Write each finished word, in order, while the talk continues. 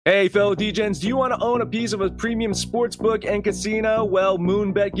Hey, fellow DGens, do you want to own a piece of a premium sportsbook and casino? Well,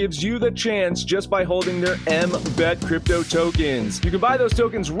 Moonbet gives you the chance just by holding their MBET crypto tokens. You can buy those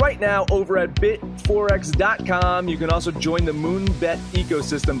tokens right now over at bitforex.com. You can also join the Moonbet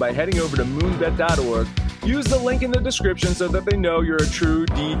ecosystem by heading over to moonbet.org. Use the link in the description so that they know you're a true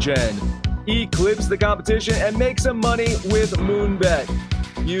DGen. Eclipse the competition and make some money with Moonbet.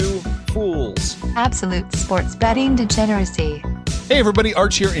 You fools. Absolute sports betting degeneracy. Hey everybody,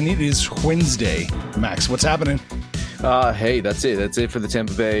 Arch here, and it is Wednesday. Max, what's happening? Hey, that's it. That's it for the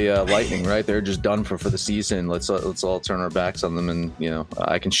Tampa Bay Lightning, right? They're just done for the season. Let's all turn our backs on them, and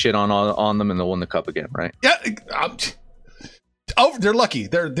I can shit on them, and they'll win the cup again, right? Yeah. They're lucky.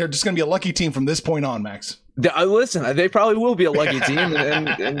 They're just going to be a lucky team from this point on, Max. Listen, they probably will be a lucky team,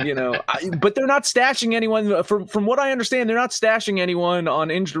 but they're not stashing anyone. From what I understand, they're not stashing anyone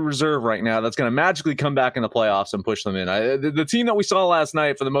on injured reserve right now. That's going to magically come back in the playoffs and push them in. The team that we saw last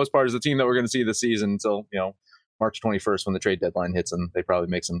night, for the most part, is the team that we're going to see this season until March 21st when the trade deadline hits, and they probably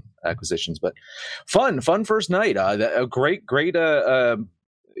make some acquisitions. But fun first night. A great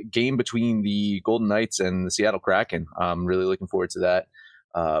game between the Golden Knights and the Seattle Kraken. I'm really looking forward to that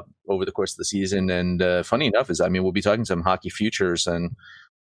over the course of the season. And funny enough we'll be talking some hockey futures, and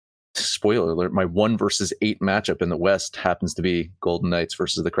spoiler alert, my 1-8 matchup in the West happens to be Golden Knights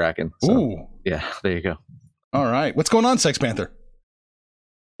versus the Kraken. So, ooh. Yeah, there you go. All right. What's going on, Sex Panther?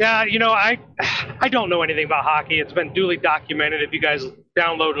 Yeah, I don't know anything about hockey. It's been duly documented. If you guys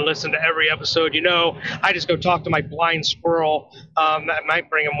download and listen to every episode, I just go talk to my blind squirrel. I might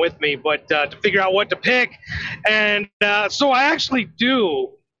bring him with me, but to figure out what to pick. And so I actually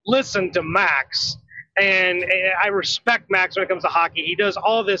do listen to Max, and I respect Max when it comes to hockey. He does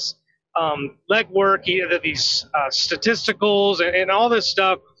all this legwork, these statisticals and all this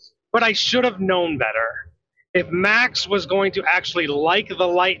stuff, but I should have known better. If Max was going to actually like the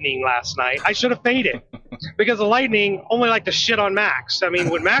Lightning last night, I should have faded, because the Lightning only like to shit on Max. I mean,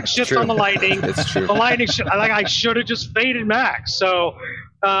 when Max shits on the Lightning, the Lightning I should have just faded Max. So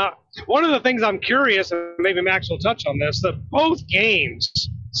one of the things I'm curious, and maybe Max will touch on this, that both games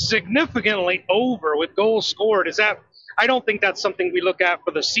significantly over with goals scored. I don't think that's something we look at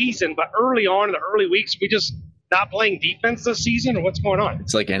for the season, but early on in the early weeks, we just not playing defense this season, or what's going on?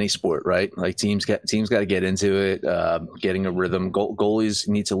 It's like any sport, right? Like teams got to get into it, getting a rhythm. Goalies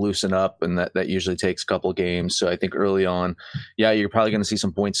need to loosen up, and that usually takes a couple of games. So I think early on, you're probably going to see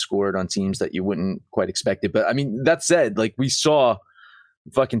some points scored on teams that you wouldn't quite expect it. But I mean, that said, like we saw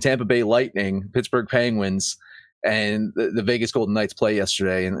fucking Tampa Bay Lightning, Pittsburgh Penguins, and the Vegas Golden Knights play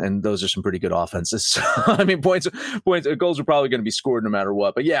yesterday, and those are some pretty good offenses. So, I mean, points, goals are probably going to be scored no matter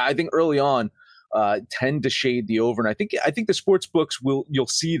what. But yeah, I think early on, tend to shade the over, and I think the sports books you'll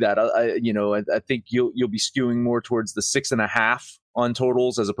see that. I think you'll be skewing more towards the 6.5 on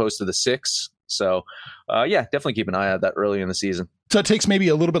totals as opposed to the 6. So definitely keep an eye on that early in the season. So it takes maybe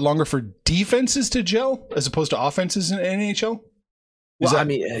a little bit longer for defenses to gel as opposed to offenses in NHL.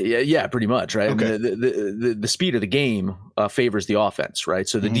 Yeah, pretty much, right? Okay. I mean, the speed of the game favors the offense, right?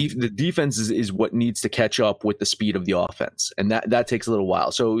 So the defense is what needs to catch up with the speed of the offense, and that takes a little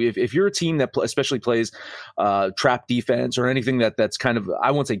while. So if you're a team that especially plays trap defense or anything that's kind of, I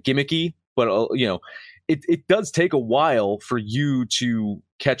won't say gimmicky, but it does take a while for you to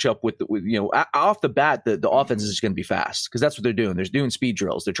catch up with off the bat. The offense is going to be fast because that's what they're doing. They're doing speed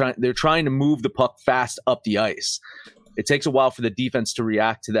drills. They're trying to move the puck fast up the ice. It takes a while for the defense to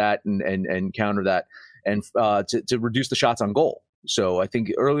react to that and counter that, and to reduce the shots on goal. So I think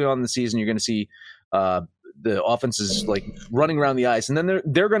early on in the season, you're going to see the offenses like running around the ice, and then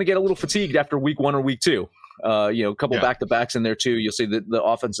they're going to get a little fatigued after week 1 or week 2. A couple back-to-backs in there too. You'll see that the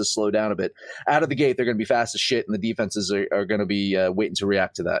offenses slow down a bit. Out of the gate, they're going to be fast as shit, and the defenses are going to be waiting to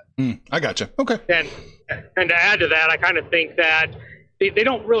react to that. I gotcha. Okay. And to add to that, I kind of think that they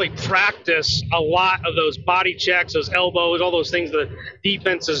don't really practice a lot of those body checks, those elbows, all those things that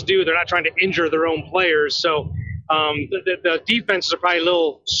defenses do. They're not trying to injure their own players. So the defenses are probably a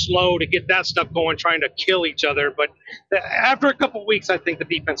little slow to get that stuff going, trying to kill each other. But after a couple of weeks, I think the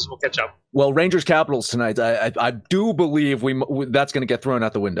defenses will catch up. Well, Rangers Capitals tonight, I do believe that's going to get thrown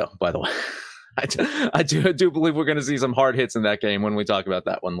out the window, by the way. I do believe we're going to see some hard hits in that game when we talk about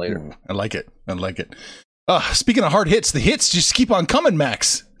that one later. Ooh, I like it. Speaking of hard hits, the hits just keep on coming,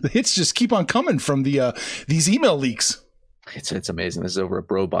 Max. The hits just keep on coming from these email leaks. It's amazing. This is over at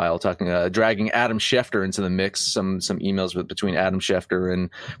Bro Bile dragging Adam Schefter into the mix. Some emails between Adam Schefter and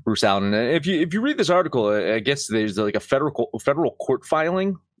Bruce Allen. And if you read this article, I guess there's like a federal court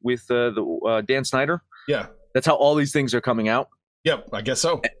filing with the Dan Snyder. Yeah, that's how all these things are coming out. Yep, I guess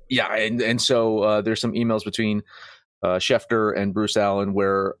so. Yeah, and so there's some emails between Schefter and Bruce Allen,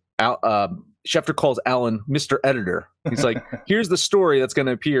 where Schefter calls Allen Mr. Editor. He's like, here's the story that's going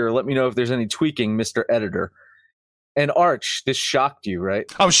to appear. Let me know if there's any tweaking, Mr. Editor. And Arch, this shocked you, right?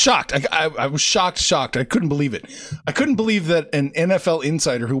 I was shocked. I was shocked. I couldn't believe it. I couldn't believe that an NFL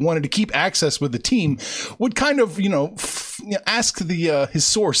insider who wanted to keep access with the team would kind of, ask his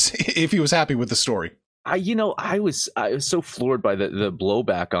source if he was happy with the story. I was so floored by the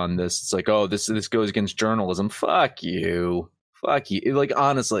blowback on this. It's like, oh, this goes against journalism. Fuck you. Like,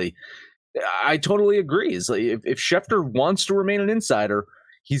 honestly, I totally agree. It's like if Schefter wants to remain an insider,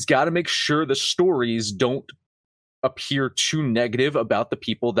 he's got to make sure the stories don't appear too negative about the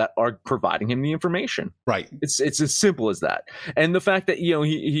people that are providing him the information. Right. It's as simple as that. And the fact that,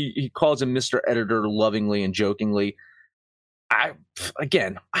 he calls him Mr. Editor lovingly and jokingly, I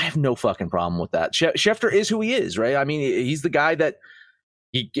have no fucking problem with that. Schefter is who he is, right? I mean, he's the guy that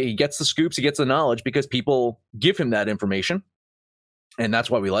he gets the scoops, he gets the knowledge because people give him that information. And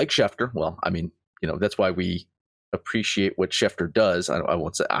that's why we like Schefter. Well, I mean, that's why we appreciate what Schefter does. I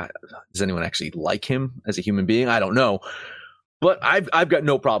won't say, does anyone actually like him as a human being? I don't know. But I've got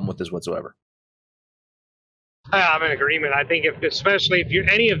no problem with this whatsoever. I'm in agreement. I think especially if you're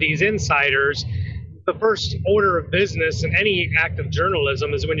any of these insiders, the first order of business in any act of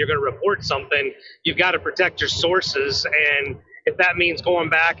journalism is when you're going to report something, you've got to protect your sources. And if that means going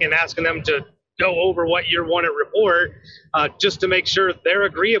back and asking them to go over what you want to report, just to make sure they're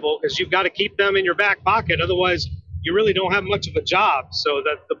agreeable, because you've got to keep them in your back pocket. Otherwise, you really don't have much of a job. So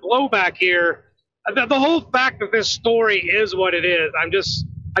the blowback here, the whole fact that this story is what it is,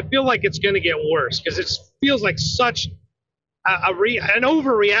 I feel like it's going to get worse because it feels like such an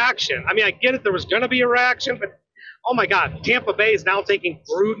overreaction. I mean, I get it. There was going to be a reaction, but oh my God, Tampa Bay is now taking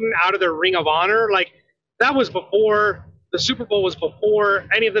Gruden out of their Ring of Honor. Like, that was before the Super Bowl, was before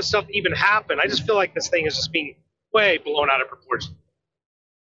any of this stuff even happened. I just feel like this thing is just being way blown out of proportion.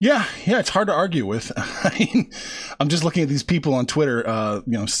 Yeah, it's hard to argue with. I mean, I'm just looking at these people on Twitter.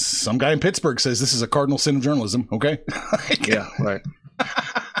 Some guy in Pittsburgh says this is a cardinal sin of journalism. Okay. Yeah, right.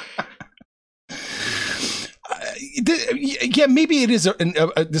 Yeah, maybe it is.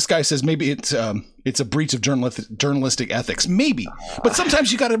 This guy says maybe it's a breach of journalistic ethics. Maybe, but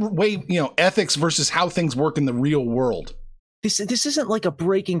sometimes you got to weigh ethics versus how things work in the real world. This isn't like a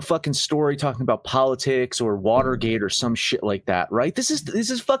breaking fucking story talking about politics or Watergate or some shit like that, right? This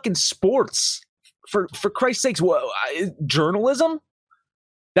is fucking sports. For Christ's sakes, journalism?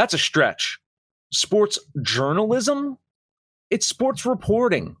 That's a stretch. Sports journalism? It's sports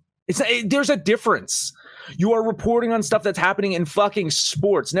reporting. There's a difference. You are reporting on stuff that's happening in fucking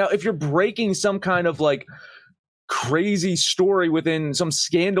sports. Now, if you're breaking some kind of like crazy story within some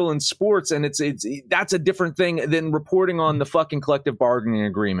scandal in sports, and that's a different thing than reporting on the fucking collective bargaining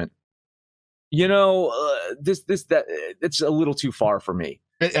agreement. It's a little too far for me.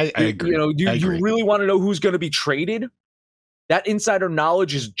 I agree. You really want to know who's going to be traded? That insider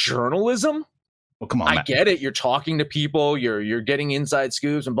knowledge is journalism. Well, come on, I get it. You're talking to people. You're getting inside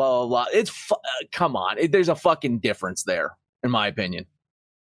scoops and blah blah blah. Come on. There's a fucking difference there, in my opinion.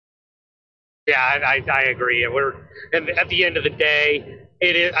 Yeah, I agree. And at the end of the day,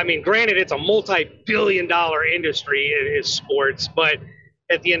 it is. I mean, granted, it's a multi-billion-dollar industry. It is sports, but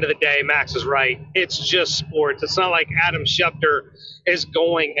at the end of the day, Max is right. It's just sports. It's not like Adam Schefter is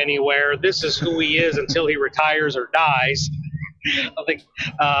going anywhere. This is who he is until he retires or dies. I think.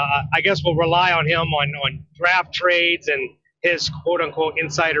 I guess we'll rely on him on draft trades and his quote-unquote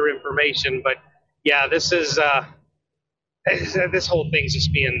insider information. But yeah, this whole thing's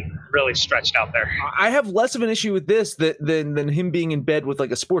just being really stretched out there. I have less of an issue with this than him being in bed with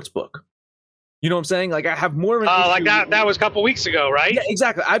like a sports book. You know what I'm saying? Like, I have more of an issue. Like that was a couple weeks ago, right? Yeah,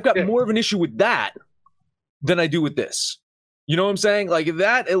 exactly. I've got more of an issue with that than I do with this. You know what I'm saying? Like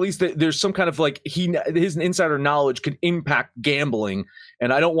that, at least there's some kind of like his insider knowledge could impact gambling,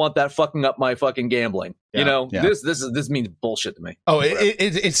 and I don't want that fucking up my fucking gambling. Yeah, This means bullshit to me. Oh,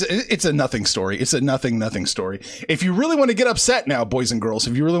 it's a nothing story. It's a nothing story. If you really want to get upset now, boys and girls,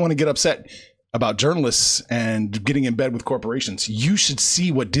 if you really want to get upset about journalists and getting in bed with corporations, you should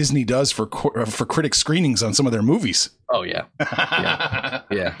see what Disney does for critic screenings on some of their movies. Oh yeah,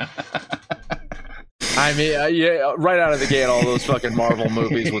 yeah. I mean, right out of the gate, all those fucking Marvel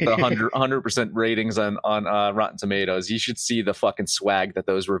movies with the 100% ratings on Rotten Tomatoes. You should see the fucking swag that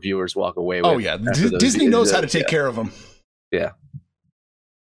those reviewers walk away with. Oh yeah, Disney knows how to take care of them. Yeah.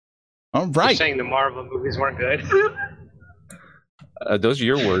 All right. You're saying the Marvel movies weren't good. Those are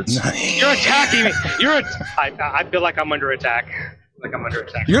your words. You're attacking me. I feel like I'm under attack. like I'm under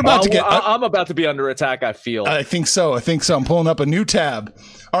attack. You're about to get. I'm about to be under attack. I feel. I think so. I'm pulling up a new tab.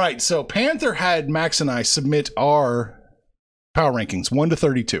 All right. So Panther had Max and I submit our power rankings 1 to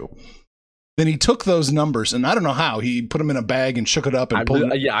 32. Then he took those numbers, and I don't know how he put them in a bag and shook it up and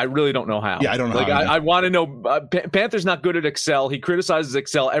pulled. I really don't know how. Yeah, I don't know. Like, I want to know. Panther's not good at Excel. He criticizes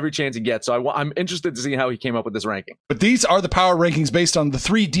Excel every chance he gets. So I'm interested to see how he came up with this ranking. But these are the power rankings based on the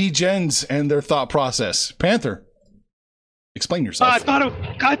 3 D-gens and their thought process. Panther, explain yourself. I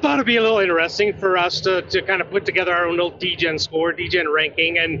thought it'd be a little interesting for us to kind of put together our own little D-gen score, D-gen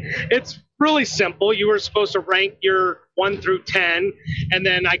ranking, and it's really simple. You were supposed to rank your 1 through 10, and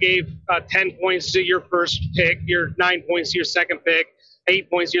then I gave 10 points to your first pick, your 9 points to your second pick, 8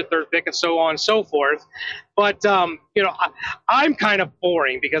 points to your third pick, and so on and so forth. But, I'm kind of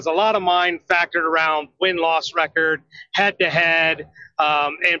boring because a lot of mine factored around win-loss record, head-to-head,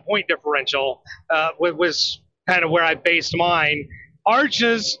 and point differential was kind of where I based mine.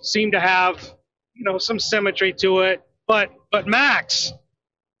 Arches seem to have, some symmetry to it, but Max,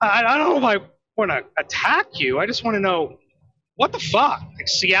 I don't know if I want to attack you. I just want to know, what the fuck? Like,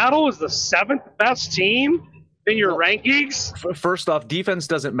 Seattle is the 7th best team in your rankings? First off, defense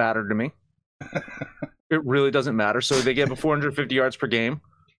doesn't matter to me. It really doesn't matter. So they get 450 yards per game.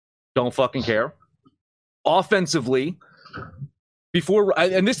 Don't fucking care. Offensively,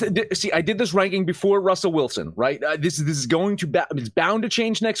 I did this ranking before Russell Wilson, right? This is going to it's bound to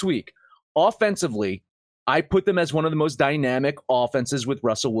change next week. Offensively, I put them as one of the most dynamic offenses with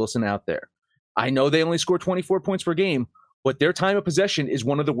Russell Wilson out there. I know they only score 24 points per game, but their time of possession is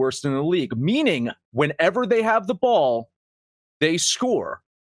one of the worst in the league, meaning whenever they have the ball, they score.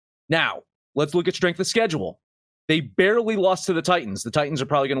 Now, let's look at strength of schedule. They barely lost to the Titans. The Titans are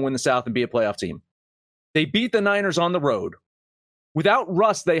probably going to win the South and be a playoff team. They beat the Niners on the road. Without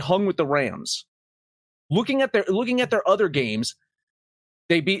Russ, they hung with the Rams. Looking at their other games,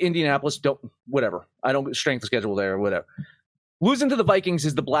 they beat Indianapolis. I don't strength of schedule there, whatever. Losing to the Vikings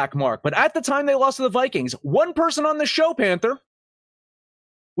is the black mark. But at the time they lost to the Vikings, one person on the show, Panther,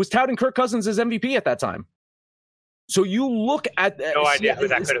 was touting Kirk Cousins as MVP at that time. So you look at no idea who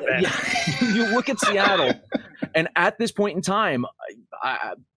that could have been. Yeah, you look at Seattle, and at this point in time,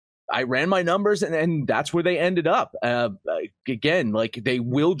 I ran my numbers, and that's where they ended up. Again, like, they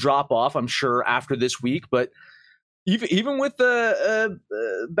will drop off, I'm sure, after this week. But even with the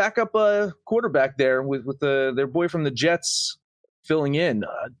backup quarterback there, with their boy from the Jets filling in,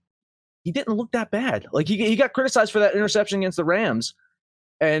 he didn't look that bad. Like, he got criticized for that interception against the Rams,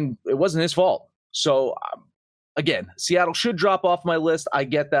 and it wasn't his fault. So, again, Seattle should drop off my list. I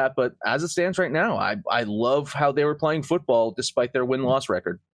get that. But as it stands right now, I love how they were playing football despite their win-loss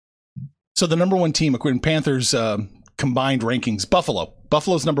record. So the number one team, according to Panthers' combined rankings, Buffalo.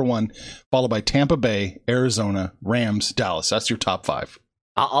 Buffalo's number 1, followed by Tampa Bay, Arizona, Rams, Dallas. That's your top 5.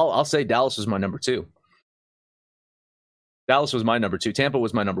 I'll say Dallas was my number 2. Dallas was my number 2. Tampa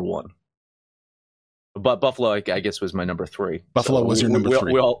was my number 1. But Buffalo, I guess, was my number 3. Buffalo was your number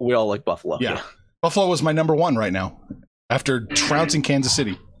 3. We all like Buffalo. Yeah. Buffalo was my number 1 right now after trouncing Kansas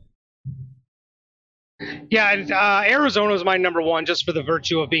City. Yeah, Arizona is my number 1 just for the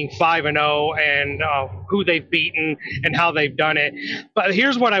virtue of being 5-0 and who they've beaten and how they've done it. But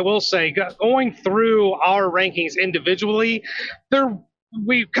here's what I will say. Going through our rankings individually,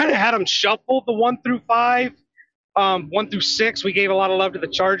 we kind of had them shuffled, the 1 through 5. 1 through 6, we gave a lot of love to the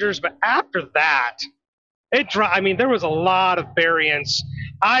Chargers. But after that, there was a lot of variance.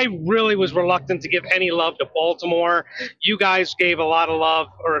 I really was reluctant to give any love to Baltimore. You guys gave a lot of love,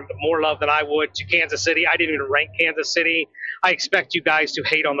 or more love than I would, to Kansas City. I didn't even rank Kansas City. I expect you guys to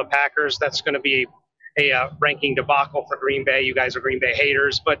hate on the Packers. That's going to be a ranking debacle for Green Bay. You guys are Green Bay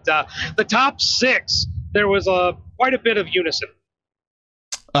haters. But the top 6, there was quite a bit of unison.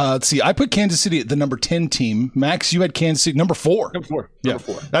 Let's see. I put Kansas City at the number 10 team. Max, you had Kansas City number 4. Number 4. Yeah. Number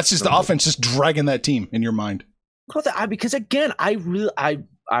 4. That's just the offense just dragging that team in your mind. Because again, I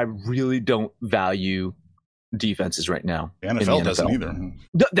really don't value defenses right now. The NFL doesn't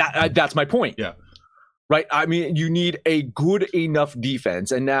either. That's my point. Yeah. Right. I mean, you need a good enough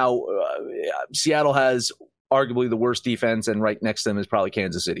defense, and now Seattle has arguably the worst defense, and right next to them is probably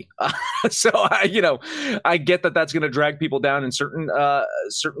Kansas City. So I get that that's going to drag people down in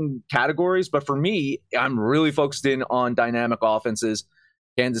certain categories, but for me, I'm really focused in on dynamic offenses.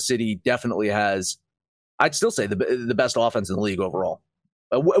 Kansas City definitely has, I'd still say, the best offense in the league overall.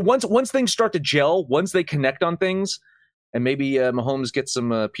 Once things start to gel, once they connect on things, and maybe Mahomes gets some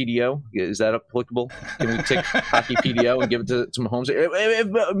PDO. Is that applicable? Can we take hockey PDO and give it to Mahomes? If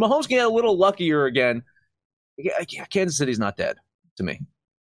Mahomes can get a little luckier again, Kansas City's not dead to me.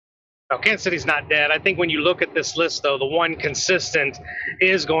 No, Kansas City's not dead. I think when you look at this list, though, the one consistent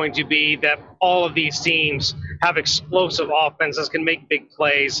is going to be that all of these teams have explosive offenses, can make big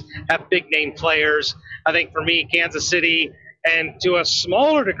plays, have big-name players. I think for me, Kansas City and to a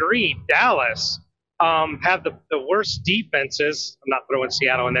smaller degree, Dallas have the worst defenses. I'm not throwing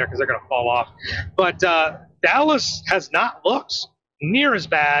Seattle in there because they're going to fall off. But Dallas has not looked near as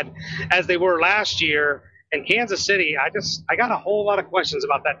bad as they were last year. And Kansas City, I got a whole lot of questions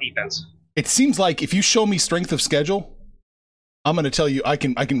about that defense. It seems like if you show me strength of schedule, I'm going to tell you I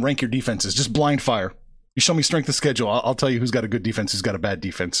can rank your defenses. Just blind fire. You show me strength of schedule, I'll tell you who's got a good defense, who's got a bad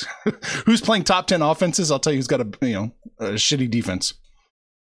defense. Who's playing top 10 offenses, I'll tell you who's got a shitty defense.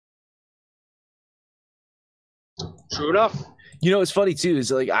 True enough. It's funny too. Is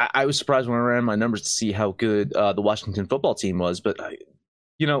like I was surprised when I ran my numbers to see how good the Washington football team was, but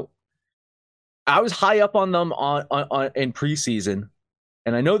I was high up on them on in preseason,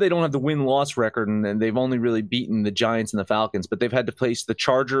 and I know they don't have the win-loss record, and they've only really beaten the Giants and the Falcons, but they've had to face the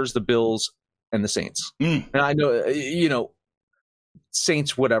Chargers, the Bills, and the Saints. And I know,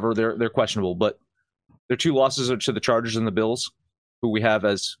 Saints, whatever, they're questionable, but their 2 losses are to the Chargers and the Bills, who we have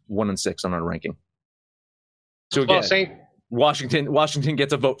as 1-6 on our ranking. So again, Washington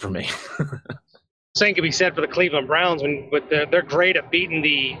gets a vote for me. Same can be said for the Cleveland Browns, they're great at beating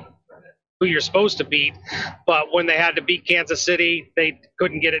who you're supposed to beat, but when they had to beat Kansas City, they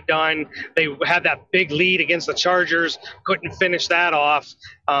couldn't get it done. They had that big lead against the Chargers, couldn't finish that off.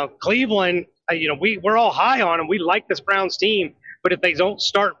 Cleveland, we're all high on them. We like this Browns team, but if they don't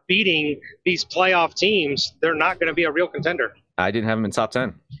start beating these playoff teams, they're not going to be a real contender. I didn't have them in top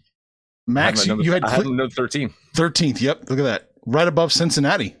 10. Max, you had 13th. 13th, yep. Look at that. Right above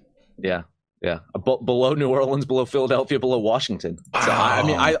Cincinnati. Yeah. Yeah, below New Orleans, below Philadelphia, below Washington. So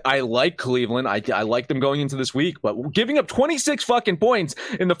I like Cleveland. I like them going into this week, but giving up 26 fucking points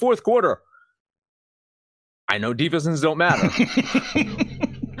in the fourth quarter. I know defenses don't matter,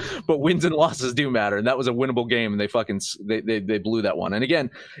 but wins and losses do matter, and that was a winnable game, and they blew that one. And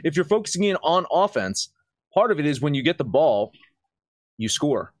again, if you're focusing in on offense, part of it is when you get the ball, you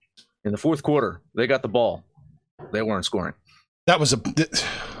score. In the fourth quarter, they got the ball, they weren't scoring. That was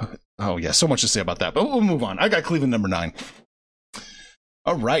Oh, yeah, so much to say about that, but we'll move on. I got Cleveland number 9.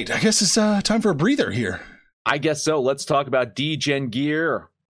 All right, I guess it's time for a breather here. I guess so. Let's talk about D-Gen gear.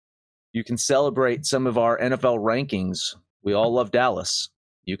 You can celebrate some of our NFL rankings. We all love Dallas.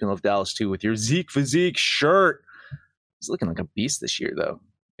 You can love Dallas, too, with your Zeke Physique shirt. He's looking like a beast this year, though.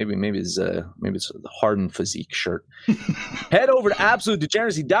 Maybe it's the Harden Physique shirt. Head over to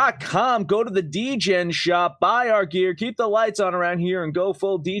AbsoluteDegeneracy.com. Go to the D-Gen shop. Buy our gear. Keep the lights on around here and go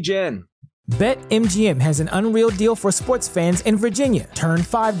full D-Gen. BetMGM has an unreal deal for sports fans in Virginia. Turn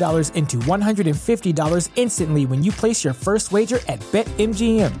 $5 into $150 instantly when you place your first wager at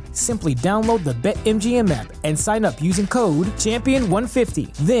BetMGM. Simply download the BetMGM app and sign up using code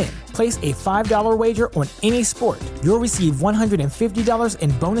Champion150. Then, place a $5 wager on any sport. You'll receive $150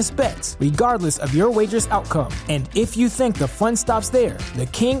 in bonus bets, regardless of your wager's outcome. And if you think the fun stops there, the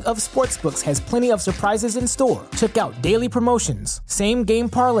king of sportsbooks has plenty of surprises in store. Check out daily promotions, same-game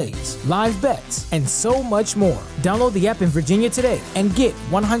parlays, live bets, and so much more. Download the app in Virginia today and get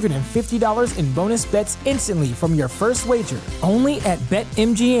 $150 in bonus bets instantly from your first wager. Only at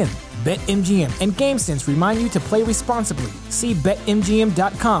BetMGM. BetMGM and GameSense remind you to play responsibly. See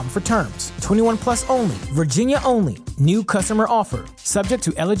BetMGM.com for terms. 21 plus only. Virginia only. New customer offer. Subject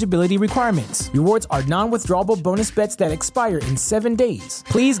to eligibility requirements. Rewards are non-withdrawable bonus bets that expire in 7 days.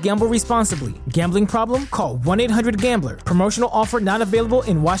 Please gamble responsibly. Gambling problem? Call 1-800-GAMBLER. Promotional offer not available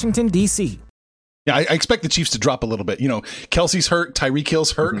in Washington, D.C. Yeah, I expect the Chiefs to drop a little bit. Kelsey's hurt, Tyreek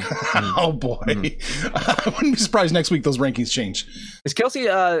Hill's hurt. Mm-hmm. Oh, boy. Mm-hmm. I wouldn't be surprised next week those rankings change. Is Kelsey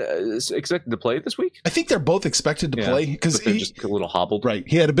expected to play this week? I think they're both expected to play. Because they're just a little hobbled. Right.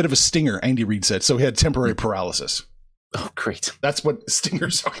 He had a bit of a stinger, Andy Reid said, so he had temporary paralysis. Oh, great. That's what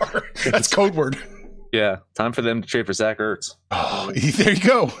stingers are. That's code word. Yeah. Time for them to trade for Zach Ertz. Oh, there you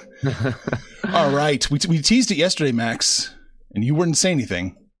go. All right. We teased it yesterday, Max, and you wouldn't say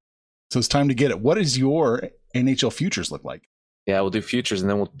anything. So it's time to get it. What does your NHL futures look like? Yeah, we'll do futures, and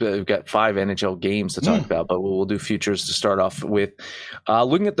then we've got 5 NHL games to talk about, but we'll do futures to start off with.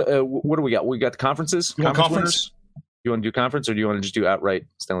 Looking at the what do we got? We got the conferences. You want conference? You want to do conference, or do you want to just do outright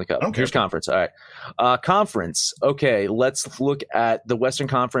Stanley Cup? Okay. Here's conference. All right, conference. Okay, let's look at the Western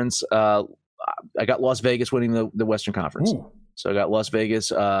Conference. I got Las Vegas winning the Western Conference. Ooh. So I got Las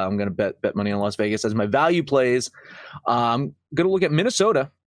Vegas. I'm going to bet money on Las Vegas as my value plays. I'm going to look at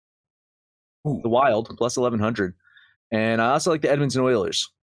Minnesota. Ooh. The Wild plus 1,100, and I also like the Edmonton Oilers.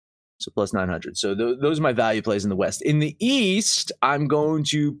 So plus 900. So those are my value plays in the West. In the East, I'm going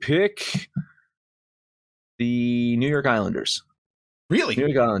to pick the New York Islanders. Really? New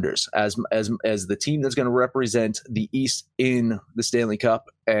York Islanders as the team that's going to represent the East in the Stanley Cup.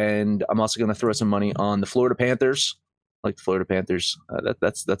 And I'm also going to throw some money on the Florida Panthers. I like the Florida Panthers.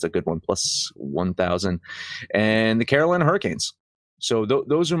 That's a good one, plus 1,000. And the Carolina Hurricanes. So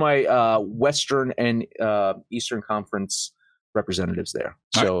those are my Western and Eastern Conference representatives there.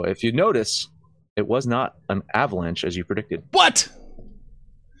 So if you notice, it was not an avalanche as you predicted. What?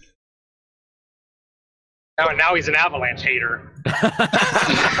 Now he's an Avalanche hater.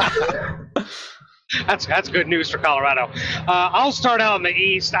 That's good news for Colorado. I'll start out in the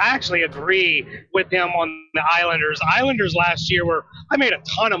East. I actually agree with him on the Islanders. Islanders last year I made a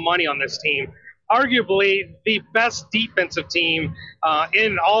ton of money on this team. Arguably the best defensive team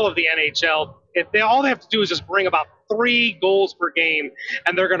in all of the NHL. All they have to do is just bring about 3 goals per game,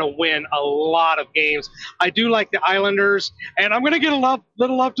 and they're going to win a lot of games. I do like the Islanders, and I'm going to get a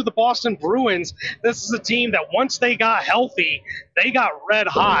little love to the Boston Bruins. This is a team that once they got healthy, they got red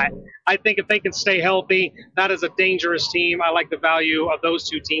hot. I think if they can stay healthy, that is a dangerous team. I like the value of those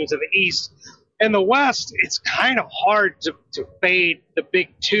 2 teams in the East. In the West, it's kind of hard to fade the big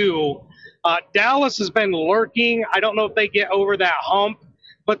 2. Dallas has been lurking. I don't know if they get over that hump,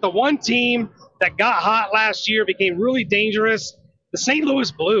 but the one team that got hot last year, became really dangerous, the St.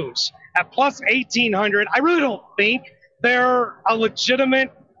 Louis Blues at plus 1,800. I really don't think they're a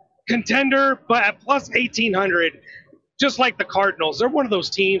legitimate contender, but at plus 1,800, just like the Cardinals, they're one of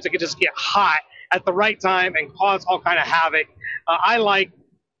those teams that can just get hot at the right time and cause all kind of havoc. I like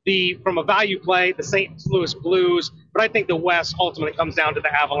from a value play, the St. Louis Blues, but I think the West ultimately comes down to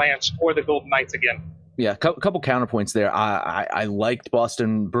the Avalanche or the Golden Knights again. Yeah, a couple counterpoints there. I liked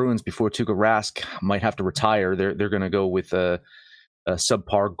Boston Bruins before Tuukka Rask might have to retire. They're going to go with a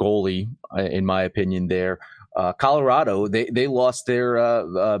subpar goalie, in my opinion. There, Colorado they lost their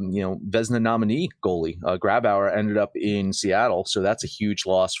Vezina nominee goalie. Grabauer ended up in Seattle, so that's a huge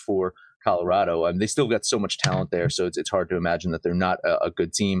loss for Colorado. They still got so much talent there, so it's hard to imagine that they're not a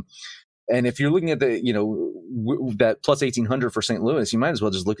good team. And if you're looking at the, that plus 1,800 for St. Louis, you might as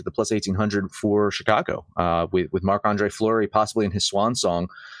well just look at the plus 1,800 for Chicago with Marc-Andre Fleury possibly in his swan song.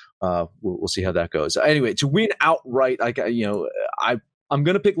 We'll see how that goes. Anyway, to win outright, I'm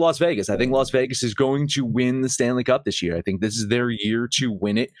going to pick Las Vegas. I think Las Vegas is going to win the Stanley Cup this year. I think this is their year to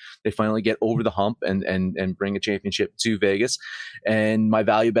win it. They finally get over the hump and bring a championship to Vegas. And my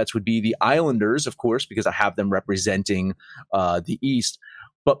value bets would be the Islanders, of course, because I have them representing the East.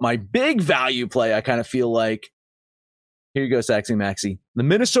 But my big value play, I kind of feel like, here you go, Saxy Maxi. The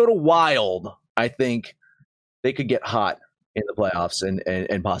Minnesota Wild, I think they could get hot in the playoffs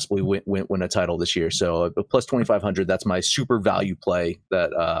and possibly win a title this year. So plus 2,500, that's my super value play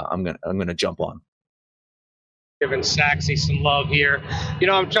that I'm gonna jump on. Giving Saxy some love here.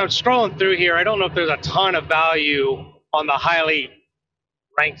 I'm scrolling through here. I don't know if there's a ton of value on the highly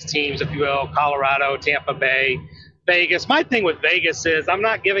ranked teams, if you will, Colorado, Tampa Bay, Vegas. My thing with Vegas is I'm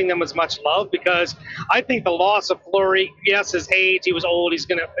not giving them as much love because I think the loss of Fleury, yes, his age, he was old, he's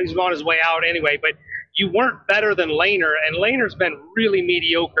on his way out anyway, but you weren't better than Lehner, and Lehner's been really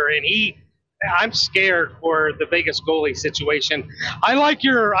mediocre, and I'm scared for the Vegas goalie situation. I like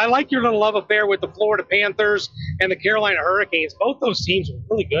your little love affair with the Florida Panthers and the Carolina Hurricanes. Both those teams were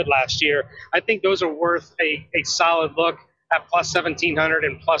really good last year. I think those are worth a solid look at plus 1,700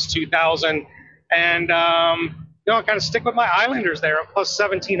 and plus 2,000. And I'll kind of stick with my Islanders there at plus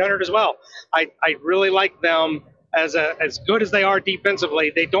 1,700 as well. I really like them as good as they are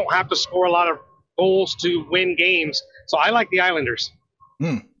defensively. They don't have to score a lot of goals to win games. So I like the Islanders.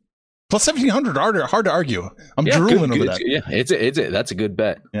 Plus 1,700, hard to argue. I'm drooling over that. Yeah, that's a good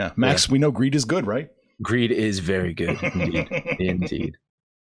bet. Yeah, Max, we know greed is good, right? Greed is very good, indeed. Indeed.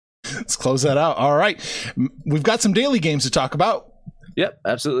 Let's close that out. All right. We've got some daily games to talk about. Yep,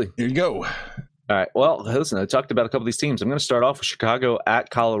 absolutely. Here you go. All right. Well, listen, I talked about a couple of these teams. I'm going to start off with Chicago at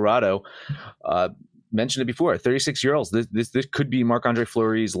Colorado. Mentioned it before, 36-year-olds. This could be Marc-Andre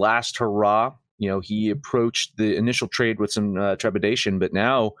Fleury's last hurrah. He approached the initial trade with some trepidation, but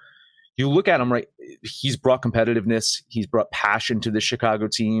now you look at him, right? He's brought competitiveness. He's brought passion to the Chicago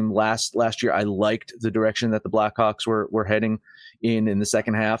team. Last year, I liked the direction that the Blackhawks were heading in the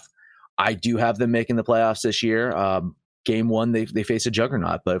second half. I do have them making the playoffs this year. Game one, they face a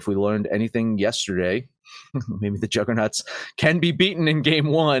juggernaut, but if we learned anything yesterday, maybe the juggernauts can be beaten in game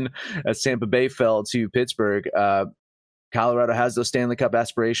one as Tampa Bay fell to Pittsburgh. Colorado has those Stanley Cup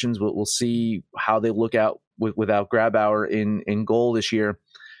aspirations. We'll see how they look out without Grabauer in goal this year.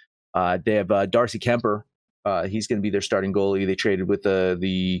 They have Darcy Kemper He's going to be their starting goalie. They traded with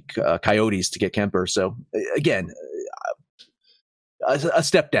the Coyotes to get Kemper. So again, a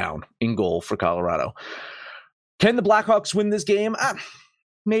step down in goal for Colorado. Can the Blackhawks win this game?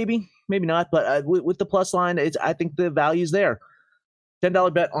 Maybe not. But with the plus line, I think the value's there.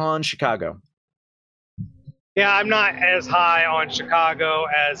 $10 bet on Chicago. Yeah, I'm not as high on Chicago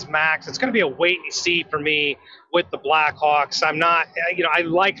as Max. It's going to be a wait and see for me with the Blackhawks. I'm not, I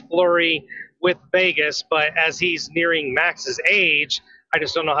like Fleury with Vegas, but as he's nearing Max's age, I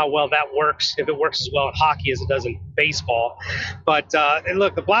just don't know how well that works, if it works as well in hockey as it does in baseball. But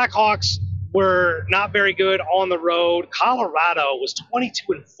look, the Blackhawks were not very good on the road. Colorado was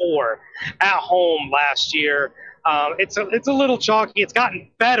 22-4 at home last year. It's a little chalky. It's gotten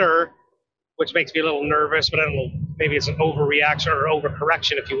better, which makes me a little nervous, but I don't know, maybe it's an overreaction or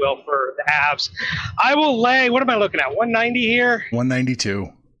overcorrection, if you will, for the Avs. I will lay, what am I looking at, 190 here? 192.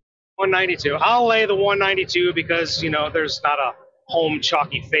 192. I'll lay the 192 because, there's not a home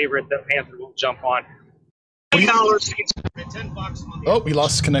chalky favorite that Panther will jump on. $10 $10 Oh, he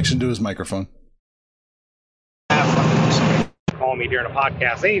lost connection to his microphone. Call me during a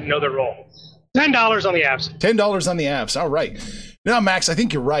podcast. They even know their role. $10 on the Avs. $10 on the Avs. All right. Now, Max, I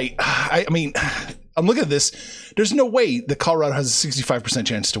think you're right. I mean, I'm looking at this. There's no way that Colorado has a 65%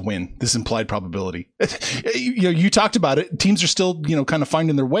 chance to win this implied probability. You talked about it. Teams are still, kind of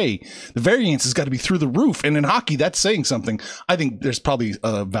finding their way. The variance has got to be through the roof. And in hockey, that's saying something. I think there's probably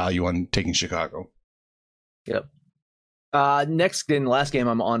a value on taking Chicago. Yep. Next and last game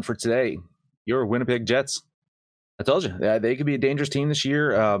I'm on for today, your Winnipeg Jets. I told you, they could be a dangerous team this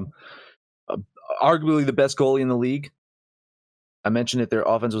year. Arguably the best goalie in the league. I mentioned that their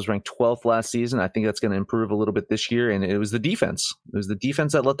offense was ranked 12th last season. I think that's going to improve a little bit this year, and it was the defense. It was the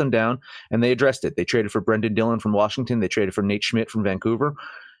defense that let them down, and they addressed it. They traded for Brendan Dillon from Washington. They traded for Nate Schmidt from Vancouver.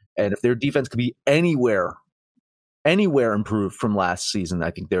 And if their defense could be anywhere improved from last season, I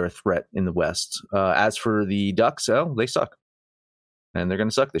think they're a threat in the West. As for the Ducks, they suck. And they're going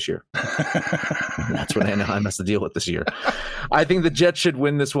to suck this year. That's what Anaheim has to deal with this year. I think the Jets should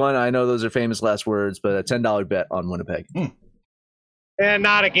win this one. I know those are famous last words, but a $10 bet on Winnipeg. And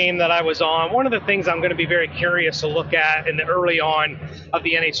not a game that I was on. One of the things I'm going to be very curious to look at in the early on of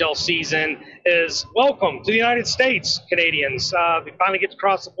the NHL season is welcome to the United States, Canadians. We finally get to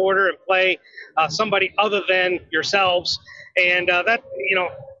cross the border and play somebody other than yourselves. And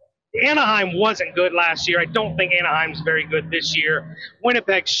Anaheim wasn't good last year. I don't think Anaheim's very good this year.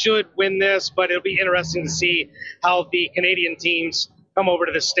 Winnipeg should win this, but it'll be interesting to see how the Canadian teams come over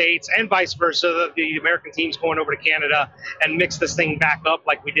to the States and vice versa, the American teams going over to Canada and mix this thing back up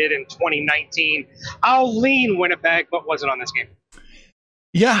like we did in 2019. I'll lean Winnipeg, but wasn't on this game.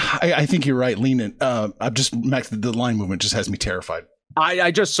 Yeah, I think you're right. Lean it. Max, the line movement just has me terrified.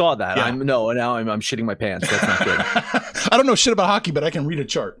 I just saw that. Yeah. Now I'm shitting my pants. That's not good. I don't know shit about hockey, but I can read a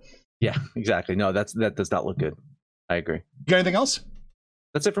chart. Yeah, exactly. No, that does not look good. I agree. You got anything else?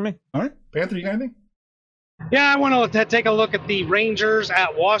 That's it for me. All right. Panther, you got anything? Yeah, I want to take a look at the Rangers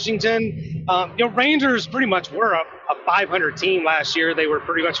at Washington. Rangers pretty much were a 500 team last year. They were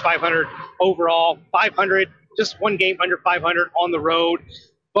pretty much 500 overall, 500, just one game under 500 on the road.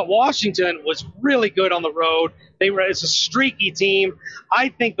 But Washington was really good on the road. It's a streaky team. I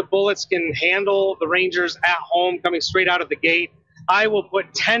think the Bullets can handle the Rangers at home coming straight out of the gate. I will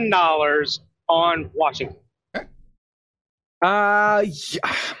put $10 on Washington. Okay.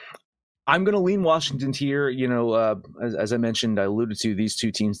 I'm going to lean Washington here. As I mentioned, I alluded to, these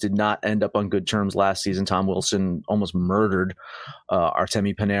two teams did not end up on good terms last season. Tom Wilson almost murdered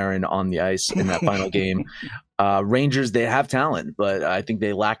Artemi Panarin on the ice in that final game. Rangers, they have talent, but I think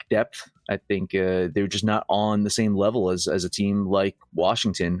they lack depth. I think they're just not on the same level as a team like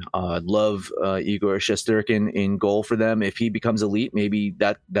Washington. Love Igor Shesterkin in goal for them. If he becomes elite, maybe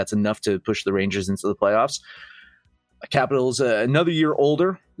that's enough to push the Rangers into the playoffs. Capitals, another year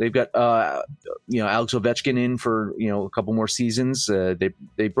older. They've got Alex Ovechkin in for a couple more seasons.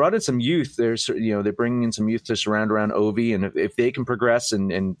 They brought in some youth. They're bringing in some youth to surround around Ovi, and if they can progress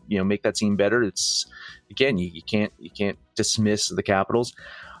and make that team better, it's again you can't dismiss the Capitals.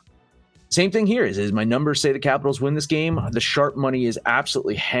 Same thing here is my numbers say the Capitals win this game. The sharp money is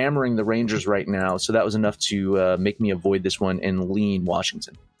absolutely hammering the Rangers right now, so that was enough to make me avoid this one and lean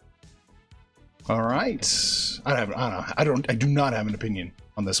Washington. All right. I do not have an opinion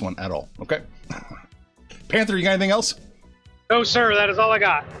on this one at all. Okay. Panther, you got anything else? No, sir. That is all I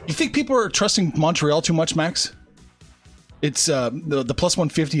got. You think people are trusting Montreal too much, Max? It's the plus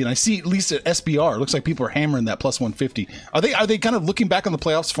 150, and I see at least at SBR, it looks like people are hammering that plus 150. Are they kind of looking back on the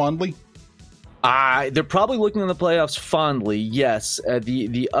playoffs fondly? They're probably looking at the playoffs fondly, yes.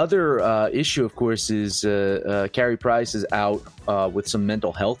 The other issue, of course, is Carey Price is out with some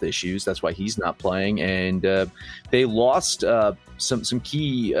mental health issues. That's why he's not playing. And they lost some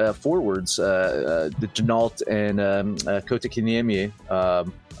key forwards, the Denault and Kotikiniemi. I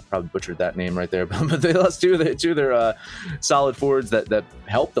probably butchered that name right there, but they lost two of their solid forwards that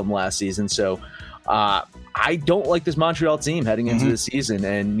helped them last season. So I don't like this Montreal team heading into the season.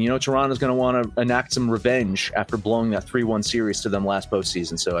 And, Toronto's going to want to enact some revenge after blowing that 3-1 series to them last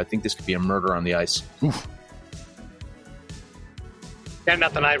postseason. So I think this could be a murder on the ice. Oof. Yeah,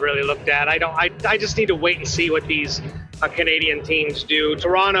 nothing I really looked at. I just need to wait and see what these Canadian teams do.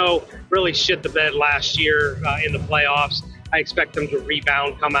 Toronto really shit the bed last year in the playoffs. I expect them to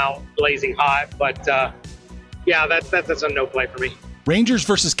rebound, come out blazing hot. But, that's a no play for me. Rangers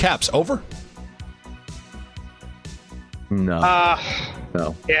versus Caps, over? No.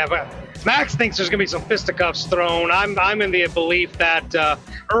 No. Yeah, but Max thinks there's going to be some fisticuffs thrown. I'm in the belief that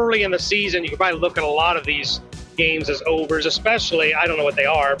early in the season, you can probably look at a lot of these games as overs, especially, I don't know what they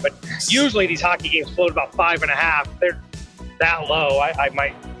are, but usually these hockey games float about 5.5. They're that low. I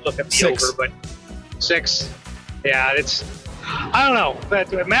might look at the 6. over, but 6. Yeah, I don't know.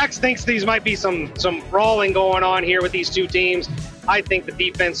 But Max thinks these might be some brawling going on here with these two teams. I think the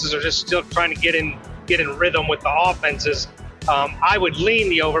defenses are just still trying to get in rhythm with the offenses. I would lean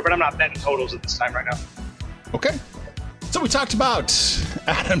the over, but I'm not betting totals at this time right now. Okay. So we talked about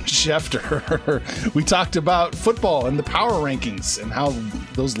Adam Schefter. We talked about football and the power rankings and how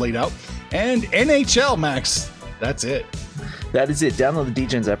those laid out. And NHL, Max. That's it. That is it. Download the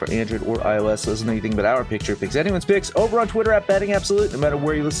DGens app for Android or iOS. Listen to anything but our picture picks. Anyone's picks over on Twitter at Betting Absolute. No matter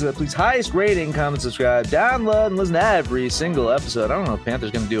where you listen to that, please highest rating, comment, subscribe, download, and listen to every single episode. I don't know if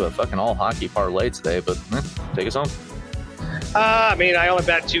Panthers going to do a fucking all hockey parlay today, but take us home. I only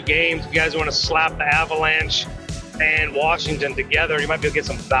bet 2 games. If you guys want to slap the Avalanche and Washington together, you might be able to get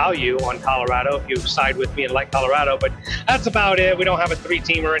some value on Colorado if you side with me and like Colorado. But that's about it. We don't have a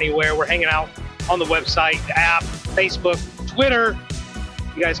 3-teamer anywhere. We're hanging out on the website, the app, Facebook, Twitter.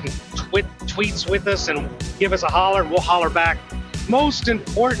 You guys can tweet tweets with us and give us a holler, and we'll holler back. Most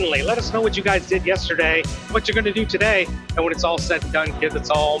importantly, let us know what you guys did yesterday, what you're going to do today, and when it's all said and done, kids,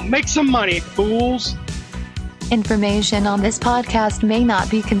 it's all make some money, fools. Information on this podcast may not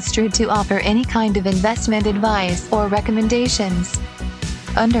be construed to offer any kind of investment advice or recommendations.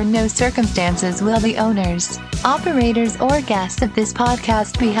 Under no circumstances will the owners, operators, or guests of this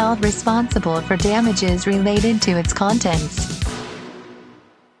podcast be held responsible for damages related to its contents.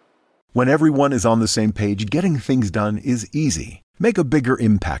 When everyone is on the same page, getting things done is easy. Make a bigger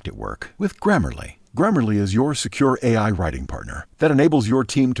impact at work with Grammarly. Grammarly is your secure AI writing partner that enables your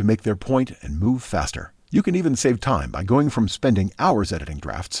team to make their point and move faster. You can even save time by going from spending hours editing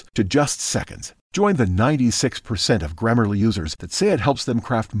drafts to just seconds. Join the 96% of Grammarly users that say it helps them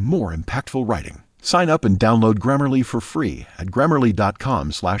craft more impactful writing. Sign up and download Grammarly for free at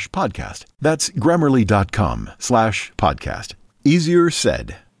Grammarly.com/podcast. That's Grammarly.com/podcast. Easier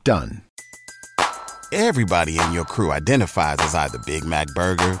said, done. Everybody in your crew identifies as either Big Mac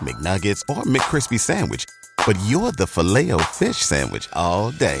Burger, McNuggets, or McCrispy Sandwich. But you're the Filet-O-Fish Sandwich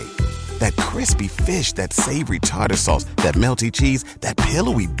all day. That crispy fish, that savory tartar sauce, that melty cheese, that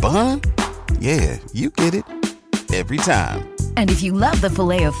pillowy bun. Yeah, you get it. Every time. And if you love the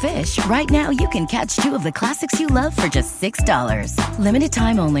Filet-O-Fish, right now you can catch 2 of the classics you love for just $6. Limited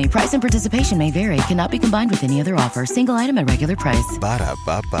time only. Price and participation may vary. Cannot be combined with any other offer. Single item at regular price.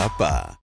 Ba-da-ba-ba-ba.